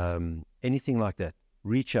 anything like that,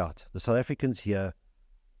 reach out. The South Africans here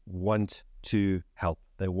want to help.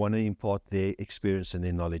 They want to impart their experience and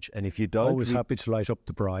their knowledge. And if you don't... Always happy to light up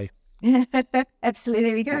the braai. Absolutely,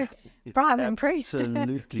 there we go. Brian and Priest.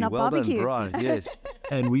 Absolutely. Not Well barbecue. done, Brian. Yes.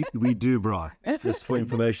 And we do braai. Just for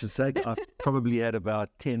information's sake, I've probably had about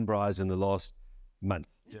 10 braais in the last month.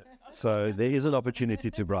 Yeah. So there is an opportunity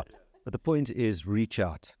to braai. But the point is, reach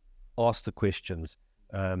out, ask the questions,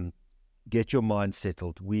 get your mind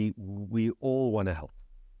settled. We all want to help.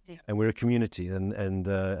 Yeah. And we're a community, and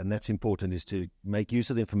that's important, is to make use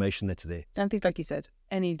of the information that's there. And I think, like you said,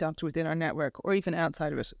 any doctor within our network or even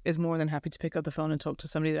outside of it is more than happy to pick up the phone and talk to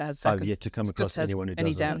somebody that has second. I've yet to come across anyone who any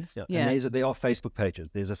does doubts. that. Yeah. And there are Facebook pages.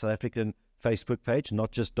 There's a South African Facebook page,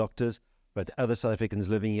 not just doctors, but other South Africans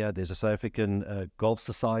living here. There's a South African Golf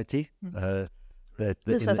Society. The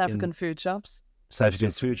South African food shops. South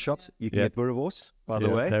African food shops. You can get boerewors, by the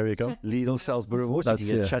way. There you go. Lidl sells boerewors. You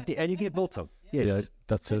can get chutney, and you get biltong. Yes, yeah,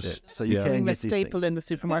 that's it. Yeah. So you can a get staple in the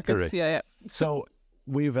supermarkets. Correct. Yeah. So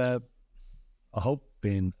we've, I hope,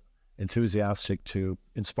 been enthusiastic to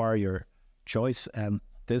inspire your choice.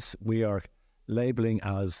 This we are labelling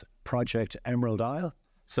as Project Emerald Isle.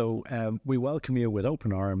 So we welcome you with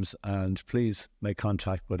open arms, and please make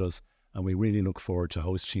contact with us. And we really look forward to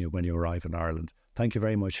hosting you when you arrive in Ireland. Thank you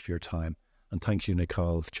very much for your time. And thank you,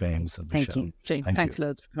 Nicole, James, and Michelle. Thank you. James, thanks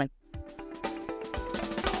loads for coming.